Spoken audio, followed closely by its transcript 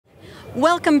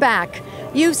Welcome back.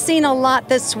 You've seen a lot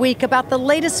this week about the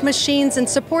latest machines and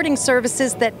supporting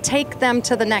services that take them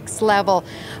to the next level.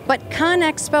 But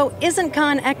CONEXPO isn't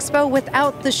CONEXPO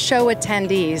without the show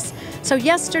attendees. So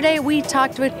yesterday we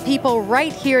talked with people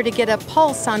right here to get a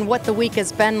pulse on what the week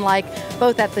has been like,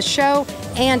 both at the show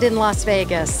and in Las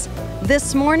Vegas.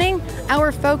 This morning,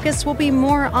 our focus will be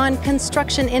more on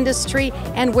construction industry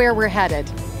and where we're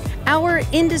headed. Our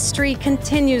industry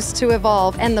continues to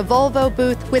evolve, and the Volvo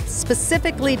booth was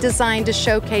specifically designed to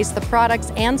showcase the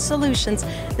products and solutions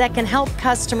that can help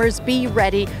customers be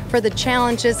ready for the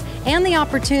challenges and the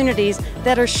opportunities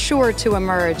that are sure to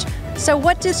emerge. So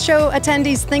what do show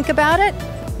attendees think about it?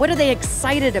 What are they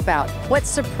excited about? What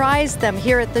surprised them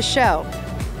here at the show?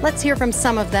 Let's hear from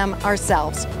some of them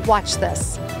ourselves. Watch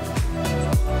this.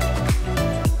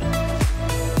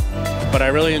 But I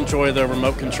really enjoy the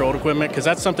remote controlled equipment because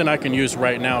that's something I can use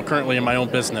right now currently in my own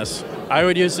business. I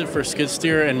would use it for skid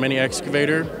steer and mini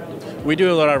excavator. We do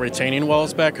a lot of retaining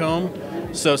walls back home,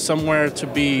 so somewhere to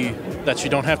be that you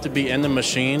don't have to be in the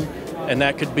machine, and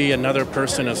that could be another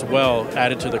person as well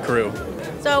added to the crew.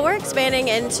 So we're expanding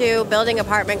into building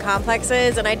apartment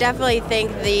complexes, and I definitely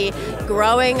think the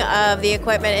growing of the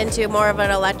equipment into more of an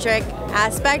electric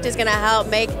aspect is going to help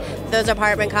make those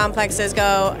apartment complexes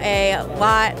go a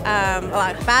lot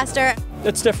faster.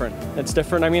 It's different. It's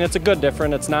different. I mean, it's a good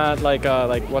different. It's not like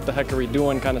what the heck are we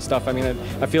doing kind of stuff. I mean,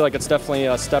 I feel like it's definitely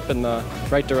a step in the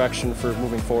right direction for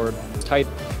moving forward. Tight,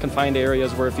 confined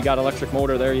areas where if you got electric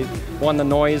motor there, the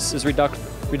noise is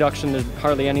reduction. There's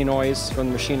hardly any noise from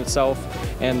the machine itself,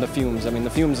 and the fumes. I mean, the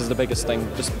fumes is the biggest thing.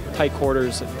 Just tight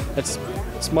quarters. It's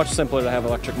much simpler to have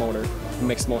electric motor. It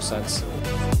makes the most sense.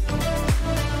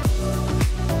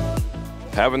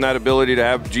 Having that ability to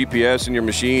have GPS in your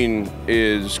machine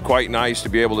is quite nice to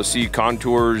be able to see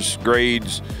contours,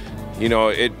 grades. You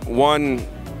know, one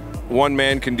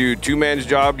man can do two man's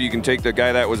job. You can take the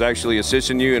guy that was actually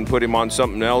assisting you and put him on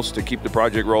something else to keep the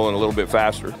project rolling a little bit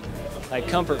faster. Like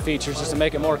comfort features, just to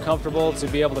make it more comfortable to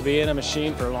be able to be in a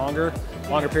machine for longer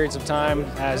periods of time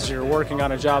as you're working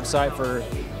on a job site for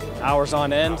hours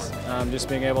on end. Just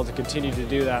being able to continue to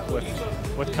do that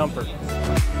with comfort.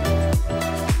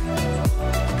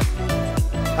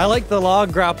 I like the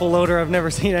log grapple loader. I've never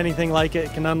seen anything like it.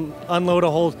 It can unload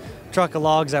a whole truck of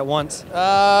logs at once.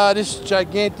 This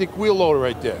gigantic wheel loader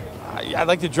right there. I'd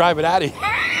like to drive it out of here.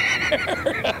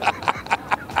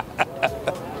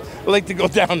 I'd like to go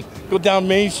down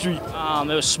Main Street. It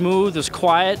was smooth, it was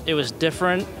quiet, it was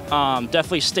different,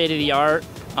 definitely state of the art.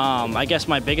 I guess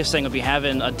my biggest thing would be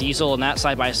having a diesel and that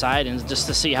side by side, and just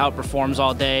to see how it performs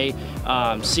all day,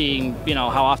 seeing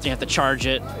how often you have to charge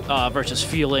it versus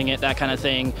fueling it, that kind of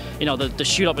thing. The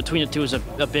shoot up between the two is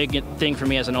a big thing for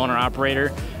me as an owner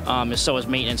operator. So is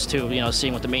maintenance too.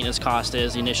 Seeing what the maintenance cost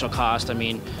is, the initial cost. I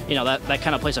mean, that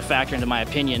kind of plays a factor into my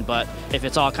opinion. But if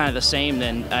it's all kind of the same,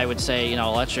 then I would say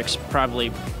electric's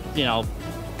probably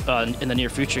in the near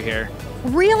future here.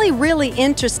 Really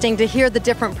interesting to hear the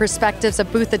different perspectives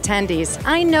of booth attendees.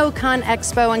 I know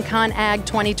CONEXPO and CONAG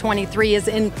 2023 is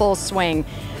in full swing,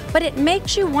 but it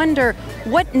makes you wonder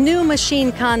what new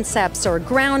machine concepts or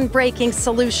groundbreaking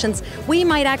solutions we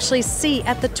might actually see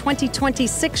at the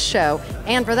 2026 show,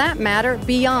 and for that matter,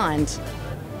 beyond.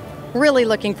 Really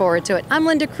looking forward to it. I'm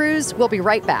Linda Cruz. We'll be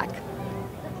right back.